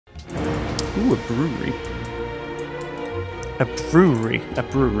Ooh, a brewery. A brewery. A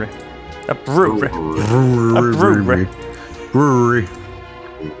brewery. A brewery. Brewery. Brewery.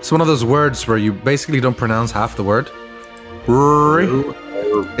 It's one of those words where you basically don't pronounce half the word. Brewery.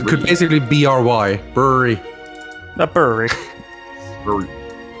 It could basically be R-Y. Brewery. A brewery. Brewery.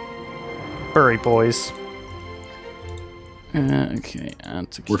 Brewery boys. Okay,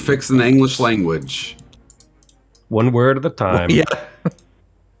 We're fixing the English language. One word at a time. Yeah.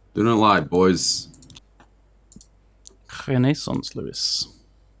 Do not lie, boys. Renaissance, Lewis.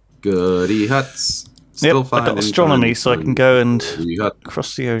 Goody huts. Still Yep, I got astronomy, so I can go and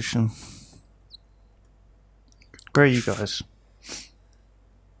cross the ocean. Where are you guys?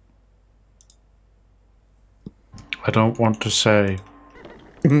 I don't want to say.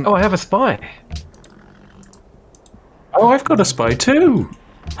 Oh, I have a spy. Oh, I've got a spy too.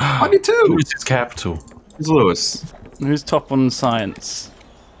 I do too. Who's his capital? It's Lewis. Who's top on science?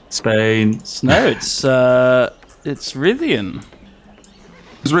 Spain. No, it's Rithian.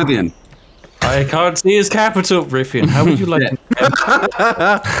 It's Rithian. I can't see his capital, Riffian. How would you like to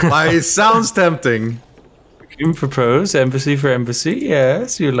It sounds tempting. propose embassy for embassy?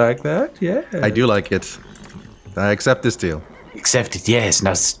 Yes, you like that? Yeah. I do like it. I accept this deal. Accept it, yes.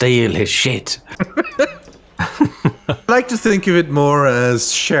 Now steal his shit. I like to think of it more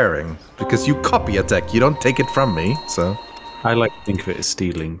as sharing, because you copy a tech, you don't take it from me, so... I like to think of it as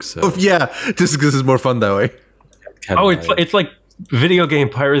stealing, so... Oh, yeah, just because it's more fun that way. Oh, it's like video game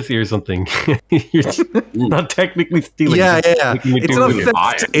piracy or something. You're not technically stealing. Yeah. It's not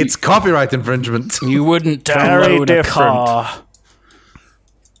theft, it's copyright infringement. You wouldn't download a car.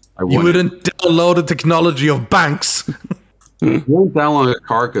 You wouldn't download the technology of banks. I won't download a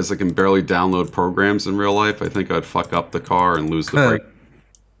car because I can barely download programs in real life. I think I'd fuck up the car and lose the brake.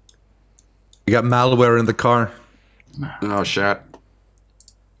 You got malware in the car. Oh, shit.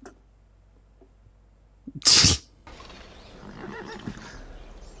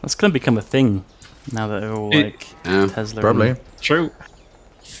 That's going to become a thing now that they're all like Tesla. Probably. True.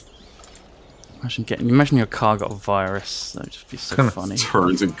 Imagine your car got a virus. That would just be so funny.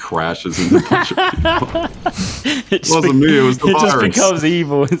 Turns and crashes into a bunch of people. It wasn't me, it was the just virus. becomes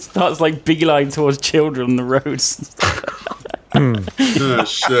evil. It starts like beeline towards children on the roads. Oh,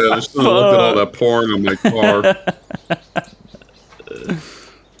 shit. I shouldn't have looked at all that porn on my car.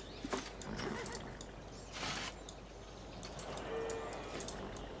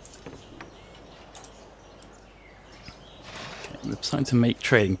 We're starting to make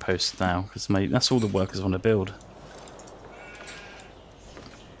trading posts now because that's all the workers want to build.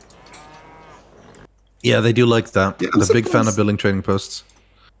 Yeah, they do like that. Yeah, I'm a big fan of building trading posts.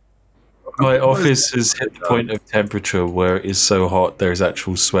 My office has hit the point of temperature where it is so hot there's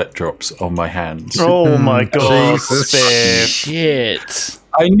actual sweat drops on my hands. Oh my god, Jesus. Spiff. Shit.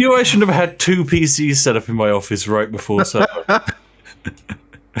 I knew I shouldn't have had 2 PCs set up in my office right before summer.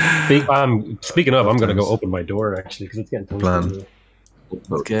 Speaking of, I'm going to go open my door, actually, because it's getting too Plan.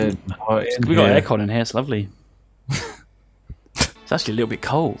 Good. We got aircon in here, it's lovely. It's actually a little bit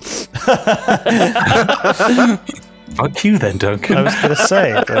cold. Fuck you then, Duncan. I was going to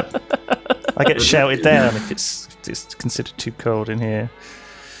say, but I get shouted down if it's considered too cold in here.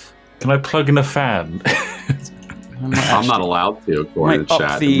 Can I plug in a fan? I'm not allowed to, according to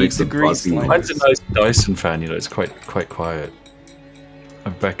chat. It makes the buzzing noise. Mine's a nice Dyson fan, you know, it's quite quiet.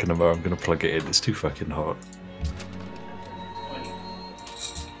 I'm back in a moment, I'm going to plug it in. It's too fucking hot.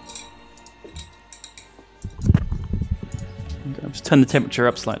 I'll just turn the temperature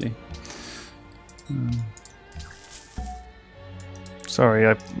up slightly. Sorry,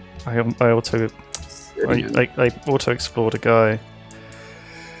 I auto explored a guy.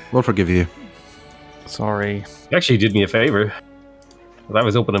 We'll forgive you. Sorry. He actually did me a favor. I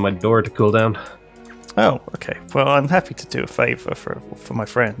was opening my door to cool down. Oh, okay. Well, I'm happy to do a favour for my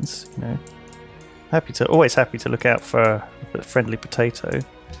friends. You know, always happy to look out for a friendly potato.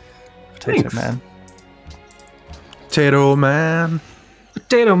 Thanks. Man. Potato man.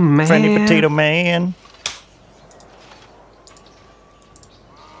 Potato man. Friendly potato man.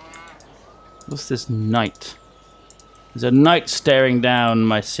 What's this knight? There's a knight staring down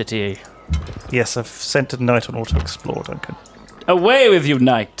my city. Yes, I've sent a knight on auto explore, Duncan. Away with you,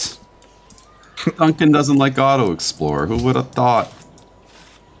 knight! Duncan doesn't like Auto Explore. Who would have thought?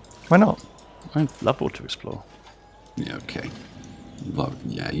 Why not? I love auto explore. Yeah, okay.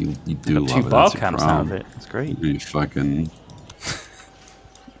 You do Got love 2 it. bar That's your cams out problem. of it. It's great. You fucking...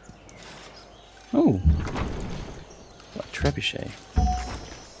 Oh. What a trebuchet.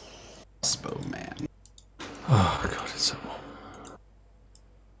 Spo man. Oh, God, it's so warm.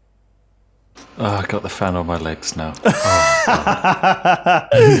 Oh, I got the fan on my legs now.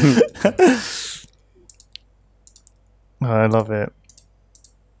 I love it.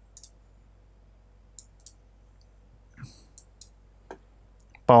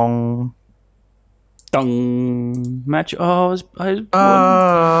 Bong. Dong. Match. Oh,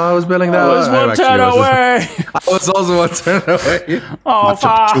 I was building that. I was one turn away. I was also one turn away. Oh,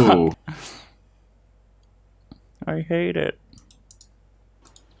 fuck. Two. I hate it.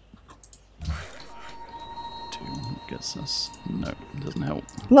 2 gets us. No, it doesn't help.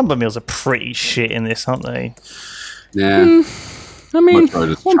 Lumber mills are pretty shit in this, aren't they? Yeah. I mean, Much rather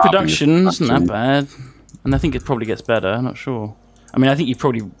just one chopping production this isn't that bad. And I think it probably gets better. I'm not sure. I mean, I think you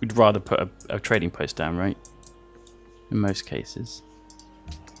probably would rather put a trading post down, right? In most cases.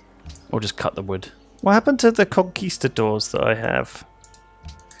 Or just cut the wood. What happened to the conquistadors that I have?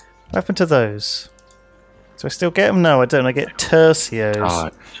 What happened to those? Do I still get them? No, I don't. I get tercios.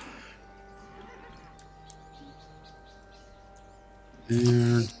 God.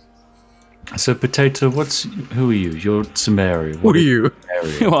 So, Potato, who are you? You're Samaria. Who are you?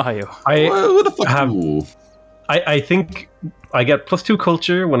 Who are you? What the fuck? I think I get +2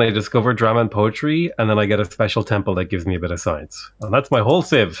 culture when I discover drama and poetry, and then I get a special temple that gives me a bit of science. And that's my whole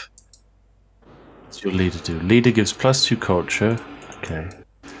Civ. What's your leader do? Leader gives +2 culture. Okay.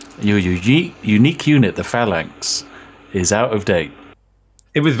 Your unique unit, the Phalanx, is out of date.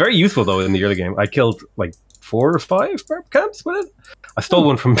 It was very useful, though, in the early game. I killed, like, 4 or 5 burp camps with it. I stole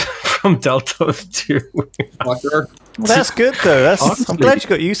one from Deltos, too. Fucker. Well, that's good, though. I'm Honestly. glad you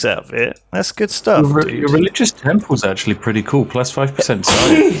got use out of it. That's good stuff, Your dude. religious temple's actually pretty cool. +5%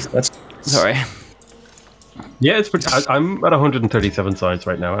 science. That's Sorry. Yeah, it's pretty. I'm at 137 science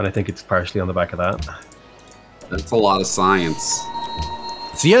right now, and I think it's partially on the back of that. That's a lot of science.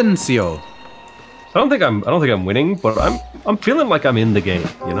 Ciencio. I don't think I'm winning, but I'm feeling like I'm in the game.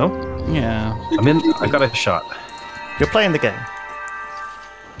 You know, Yeah. I got a shot. You're playing the game.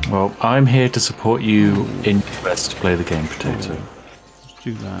 Well, I'm here to support you in your quest to play the game, Potato, Let's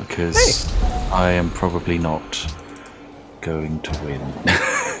do that. because I am probably not going to win.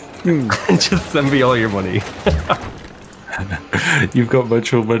 Just send me all your money. You've got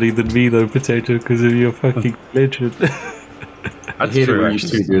much more money than me, though, Potato, because of your fucking religion. I hate it when you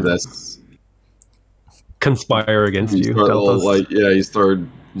two do this. Conspire against you. Start Deltos. you start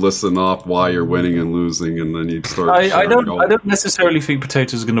listing off why you're winning and losing, and then you start. I sharing don't necessarily think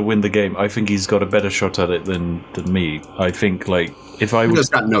Potato's going to win the game. I think he's got a better shot at it than me. I think, like, if I He was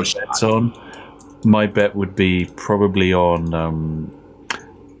just got no shot. bets on, my bet would be probably on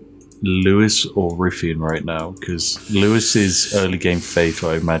Lewis or Ruffian right now, because Lewis's early game faith,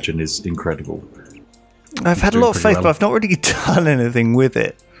 I imagine, is incredible. I've had a doing lot of pretty faith, well. but I've not really done anything with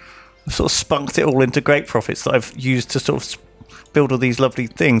it. I've sort of spunked it all into great profits that I've used to sort of build all these lovely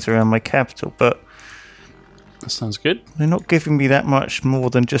things around my capital, but That sounds good. they're not giving me that much more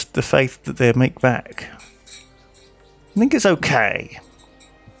than just the faith that they make back. I think it's okay.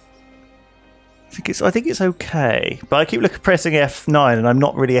 I think it's okay, but I keep pressing F9 and I'm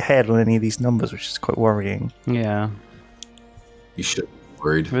not really ahead on any of these numbers, which is quite worrying. Yeah. You should be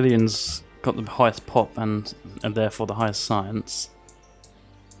worried. Brilliant's got the highest pop and therefore the highest science.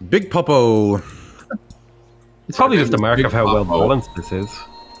 Big Popo. It's probably just a mark Big of how well Papa. balanced this is.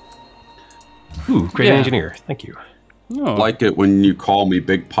 Ooh, great Yeah. engineer. Thank you. Oh, I like it when you call me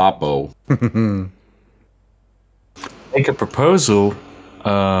Big Popo. Make a proposal.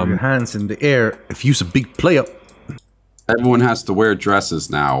 Your hands in the air if you's a big player. Everyone has to wear dresses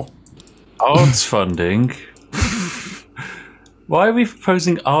now. Arts funding. Why are we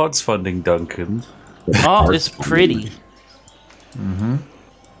proposing arts funding, Duncan? art is pretty.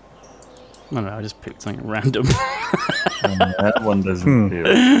 I don't know, I just picked something random. That one doesn't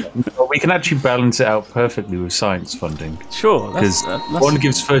feel. Well, we can actually balance it out perfectly with science funding. Sure, Because that's one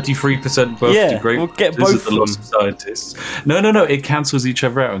gives 33% buff Yeah, to great we'll get This is both the of lost scientists. No, it cancels each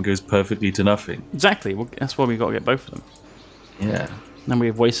other out and goes perfectly to nothing. exactly. Well, that's why we got to get both of them. Yeah, Then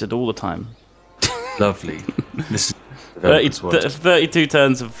we've wasted all the time. lovely. This is 32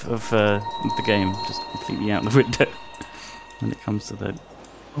 turns of the game just completely out the window when it comes to the.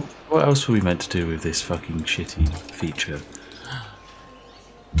 What else were we meant to do with this fucking shitty feature?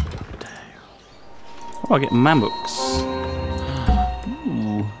 Oh, I get mammooks.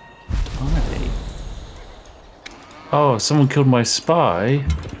 Ooh, tiny. Oh, someone killed my spy.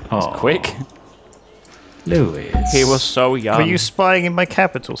 Oh, Quick. Lewis. He was so young. Were you spying in my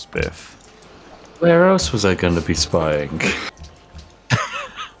capital, Spiff? Where else was I going to be spying?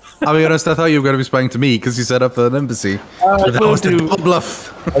 I'll be honest, I thought you were going to be spying to me because you set up an embassy. But that will was the do. double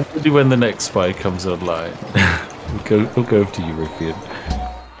bluff. I'll do when the next spy comes online. We'll go to you, Ruffian.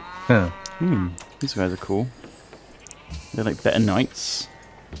 Huh. These guys are cool. They're like better knights.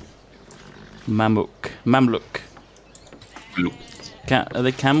 Mamluk. Are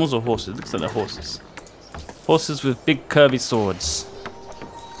they camels or horses? Looks like they're horses. Horses with big curvy swords.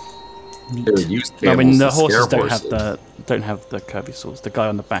 I mean, the horses don't have the curvy swords. The guy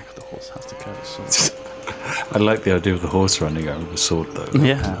on the back of the horse has the curvy swords. I like the idea of the horse running out with a sword, though.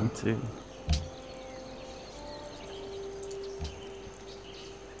 Yeah, me too.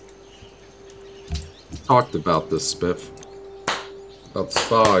 Talked about this, Spiff. About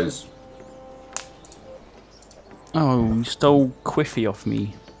spies. Oh, you stole Quiffy off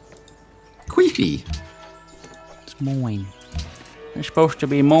me. Queefy. It's mine. It's supposed to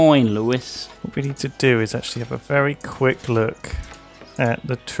be mine, Lewis. What we need to do is actually have a very quick look at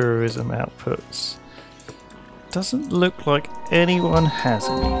the tourism outputs. Doesn't look like anyone has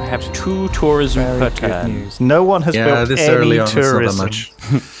any. I have 2 tourism Very per good turn. news. No one has built this any early on, tourism. it's not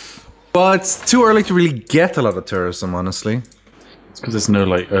that much. But it's too early to really get a lot of tourism, honestly. It's because there's no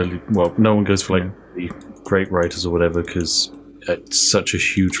like early. Well, no one goes for like the great writers or whatever because it's such a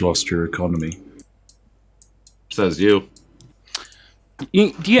huge loss to your economy. Says you.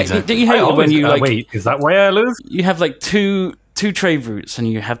 Do you hate it when you like? Wait, is that why I lose? You have like two trade routes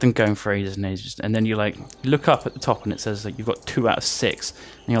and you have them going for ages and ages, and then you like look up at the top and it says like you've got 2 out of 6,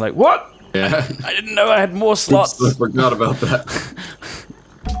 and you're like, what? Yeah. I didn't know I had more slots. I forgot about that.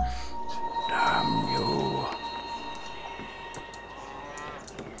 Damn you.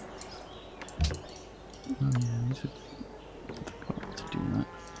 Oh yeah, I forgot to do that.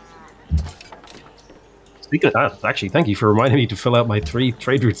 Speaking of that, actually, thank you for reminding me to fill out my 3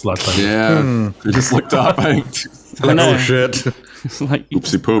 trade routes last time. Yeah. I just looked up. I know. Oh shit. It's like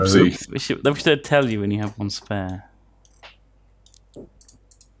Oopsie poopsie. they should tell you when you have one spare.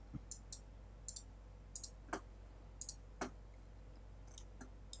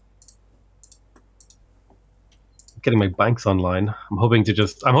 Getting my banks online. I'm hoping to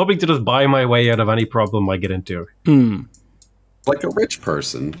just buy my way out of any problem I get into. Like a rich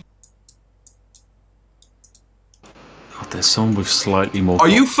person. God, there's someone with slightly more. Are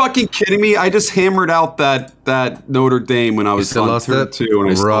you fucking kidding me? I just hammered out that Notre Dame when I was still on lost turn it? 2 and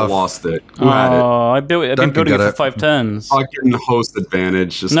I still Rough. lost it. Who had it? Oh, I've been Duncan building it got for it. 5 turns. Fucking host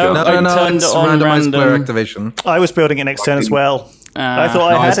advantage. Just No, go. I turned It's it on randomized player random. activation. I was building it next turn as well. I thought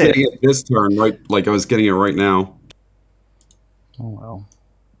No, I I was had it. getting it this turn, right? Like I was getting it right now. Oh well.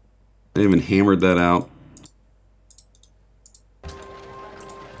 I even hammered that out.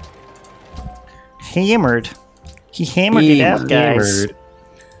 Hammered. He hammered it out, guys.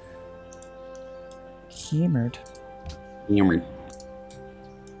 Hammered. Hammered. Hammered.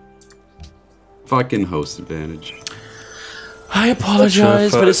 Fucking host advantage. I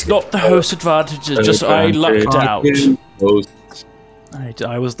apologize, but it's not the host advantage. It's just I lucked out. Fucking host.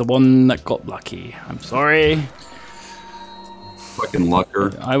 I was the one that got lucky. I'm sorry. Fucking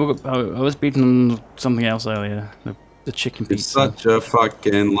lucker. I was beating something else earlier. The chicken You're pizza. such a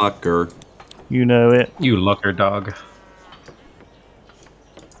fucking lucker. You know it. You lucker dog.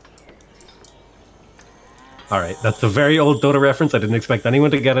 All right, that's a very old Dota reference. I didn't expect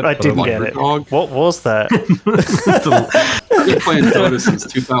anyone to get it. I but didn't I'm get Lucker it. dog? What was that? I've been playing Dota since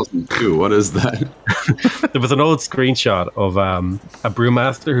 2002. What is that? There was an old screenshot of a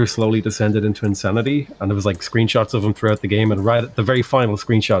brewmaster who slowly descended into insanity, and there was like screenshots of him throughout the game. And right at the very final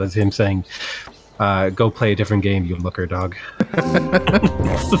screenshot is him saying, "Go play a different game, you looker dog."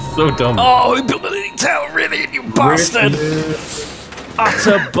 This is so dumb. Oh, we built a little town, really, you bastard!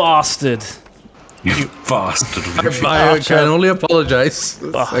 Utter bastard! You bastard. I can only apologize,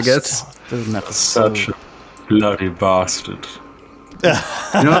 I guess. Doesn't have to Such a bloody bastard. You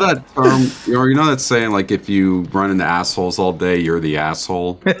know that term, you know that saying, like, if you run into assholes all day, you're the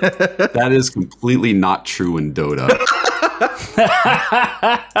asshole? That is completely not true in Dota.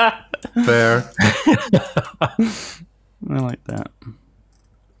 Fair. I like that.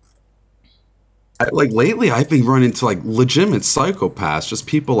 Like, lately, I've been running into, like, legitimate psychopaths, just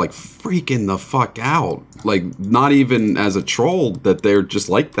people, like, freaking the fuck out. Like, not even as a troll, that they're just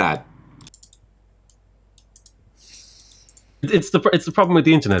like that. It's the problem with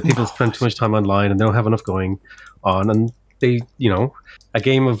the internet. People spend too much time online and they don't have enough going on, and they,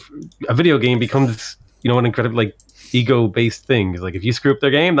 a video game becomes, an incredible like ego-based thing. It's like if you screw up their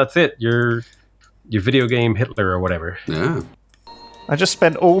game, that's it. You're video game Hitler or whatever. Yeah. I just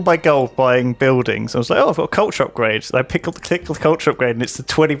spent all my gold buying buildings. I was like, oh, I've got a culture upgrade. So I click on the culture upgrade, and it's the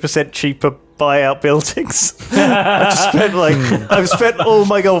 20% cheaper buyout buildings. I've spent all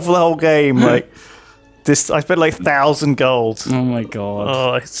my gold for the whole game. Like this, I spent like 1,000 gold. Oh my god.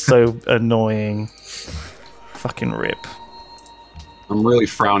 Oh, it's so annoying. Fucking rip. I'm really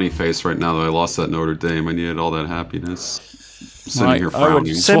frowny face right now that I lost that Notre Dame. I needed all that happiness. I'm sitting here I would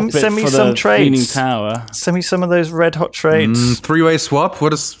frowning. swap Send it me for some the trades. Leaning Tower. Send me some of those red hot trades. Three-way swap. What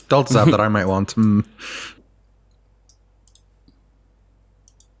does Dalton have that I might want?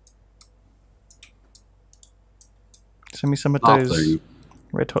 Send me some of those Nothing.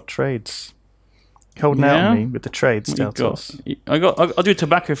 red hot trades. Holding out on me with the trades, What you Deltos. got? I'll do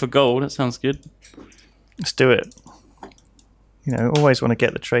tobacco for gold. That sounds good. Let's do it. You know, always want to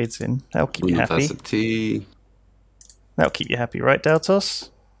get the trades in. That'll keep you happy. University. That'll keep you happy, right, Deltos?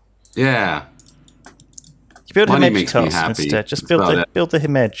 Yeah. You build Money him edge makes me toss happy. instead. Just That's build about the it. build the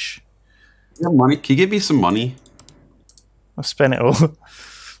him edge. Yeah, money. Can you give me some money I'll spend it all.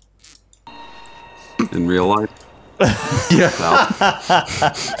 in real life? Yeah.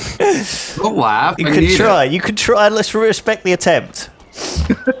 Don't laugh. You I could need try. it. You could try. Let's respect the attempt.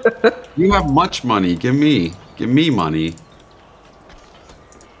 You have much money. Give me money.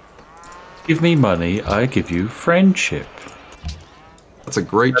 Give me money, I give you friendship. That's a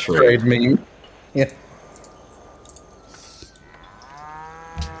great trade. meme. Yeah.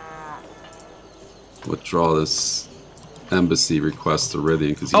 Withdraw this embassy request to Rythian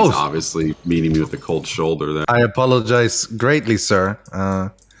because he's Oh. obviously meeting me with a cold shoulder there. I apologize greatly, sir.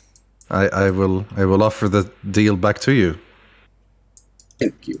 I will offer the deal back to you.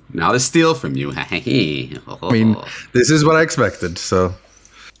 Thank you. Now to steal from you. I mean, this is what I expected, so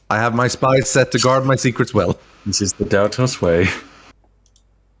I have my spies set to guard my secrets well. This is the Daltos way.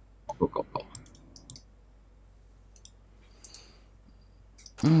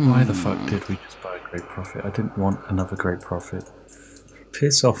 Why the fuck did we just buy a great profit? I didn't want another great profit.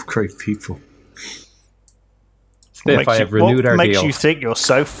 Piss off, great people. If I have renewed our what makes deal. you think you're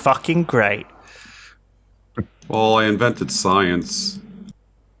so fucking great? Well, I invented science.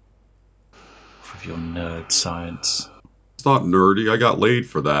 With your nerd science. It's not nerdy. I got laid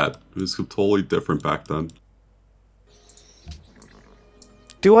for that. It was totally different back then.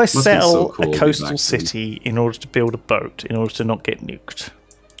 Do I be so sell cool a back coastal then. city in order to build a boat in order to not get nuked?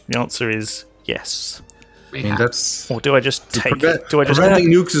 The answer is yes. I mean, that's Or do I just take? Do I just preventing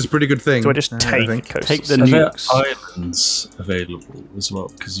nukes is a pretty good thing. do I just I take think. coastal Take the city? Are there nukes. islands available as well?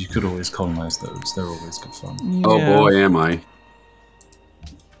 Because you could always colonize those. They're always good fun. Oh Yeah. boy, am I.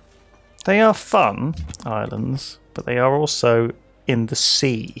 They are fun islands, but they are also in the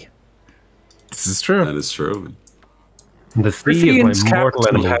sea. This is true. That is true. The sea is Riffian's my mortal capital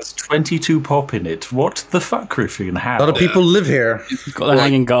enemy. has 22 pop in it. What the fuck, Riffian? How? A lot of people live here. He's got the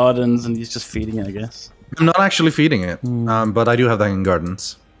hanging gardens and he's just feeding it, I guess. I'm not actually feeding it, but I do have hanging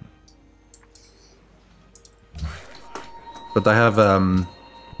gardens. But I have a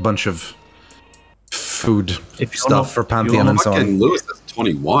bunch of food If you're stuff not- for Pantheon and so on. Fucking Lewis is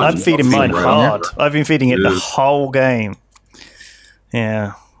 21. I'm feeding I'll feed mine him right hard. on. I've been feeding it the Dude. whole game.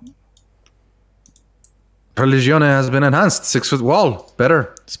 Yeah. Her Legione has been enhanced. 6-foot wall.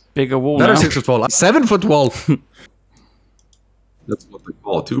 Better. It's bigger wall Better now. 6-foot wall. 7-foot wall. That's what they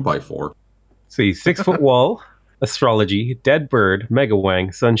call a 2x4. See, 6-foot wall, astrology, dead bird, mega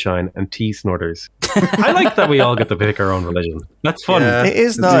wang, sunshine, and tea snorters. I like that we all get to pick our own religion. That's fun. Yeah. It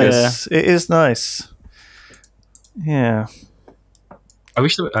is nice. It is nice. Yeah. I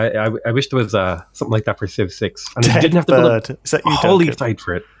wish I wish there was something like that for Civ 6, and I Dead didn't have to build bird. Is that a you, holy Duncan? site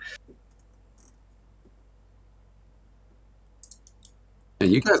for it.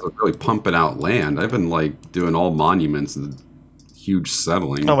 And you guys are really pumping out land. I've been like doing all monuments and huge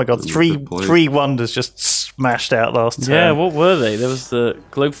settling. Oh my god, in three good place. wonders just smashed out last turn. Yeah, what were they? There was the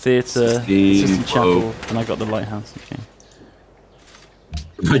Globe Theatre, Assistant Chapel, Globe. and I got the Lighthouse. Okay.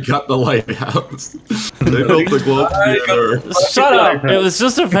 I got the lighthouse. They built the Globe Theater. Shut up! It was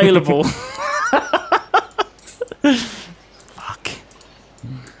just available. Fuck.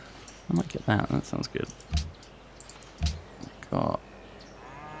 I might get that. That sounds good. Got.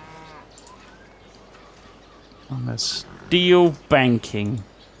 I'm a steel banking.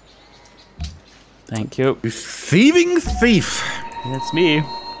 Thank you. Thieving thief. That's me.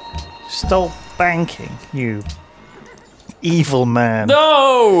 Stole banking, you evil man.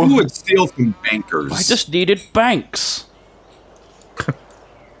 No! Who would steal from bankers? I just needed banks.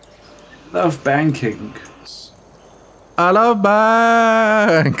 Love banking. I love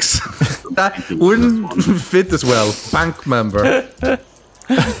banks. That wouldn't fit as well. Bank member. Bank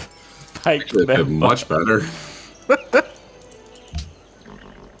Could have been member. much better.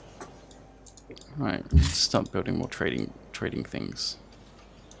 Right, let's start building more trading things.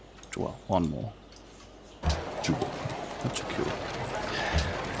 Well, one more. That's cool.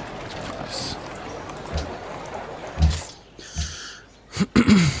 Nice.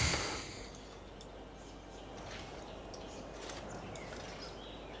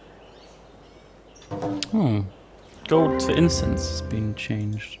 cost for incense has been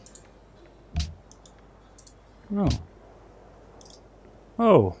changed. Oh.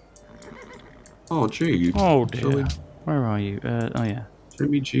 Oh. Oh, gee. Oh dear. Where are you? Oh yeah.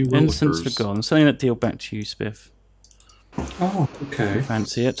 Jimmy G. Incense Willikers. for gold. I'm selling that deal back to you, Spiff. Oh, okay.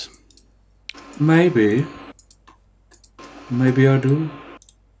 Fancy it? Maybe. Maybe I do.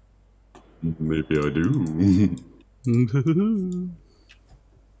 Maybe I do.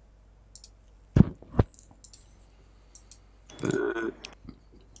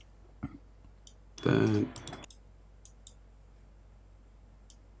 That.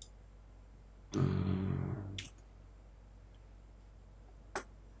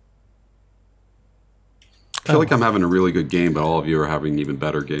 I feel like I'm having a really good game, but all of you are having even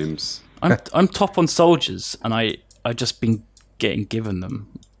better games. I'm top on soldiers, and I've just been getting given them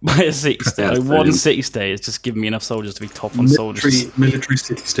by a city state. Yeah, Like, one same. city state has just given me enough soldiers to be top on soldiers. Military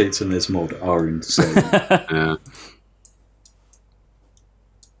city-states in this mod are insane. Yeah.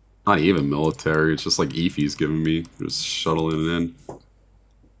 Not even military, it's just like Eefy's giving me. Just shuttling it in.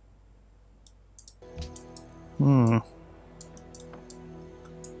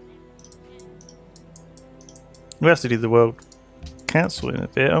 We have to do the World Council in a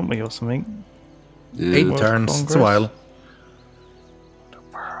bit, aren't we, or something? Yeah. 8 World turns. It's a Congress.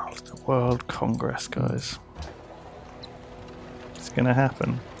 while. The World Congress, guys. It's gonna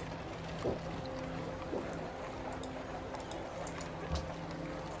happen.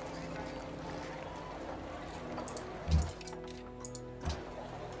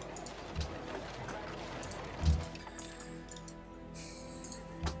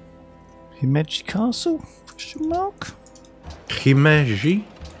 Himeji Castle? Question mark? Himeji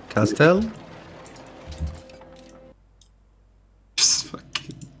Castel. Just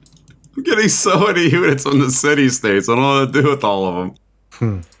fucking... I'm getting so many units on the city states. I don't know what to do with all of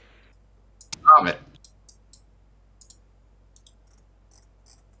them. Stop it.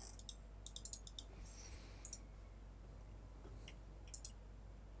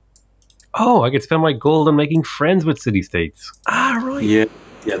 Oh, I could spend my gold on making friends with city-states.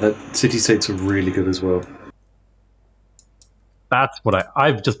 Yeah, that city-states are really good as well. That's what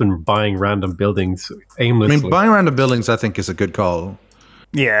I've just been buying random buildings I aimlessly. mean, buying random buildings, I think, is a good call.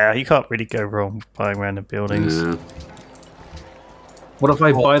 Yeah, you can't really go wrong with buying random buildings. Yeah. What if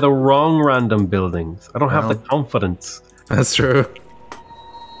I buy the wrong random buildings? I don't have the Well. confidence. That's true.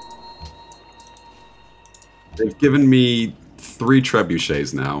 They've given me 3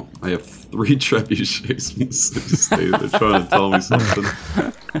 trebuchets now. I have 3 trebuchets from the city state. They're trying to tell me something.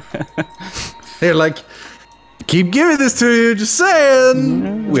 They're like, keep giving this to you, just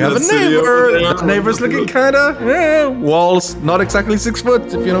saying. We have a That city over neighbor. there. That neighbor's looking kind of, walls, not exactly 6 foot,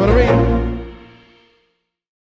 if you know what I mean.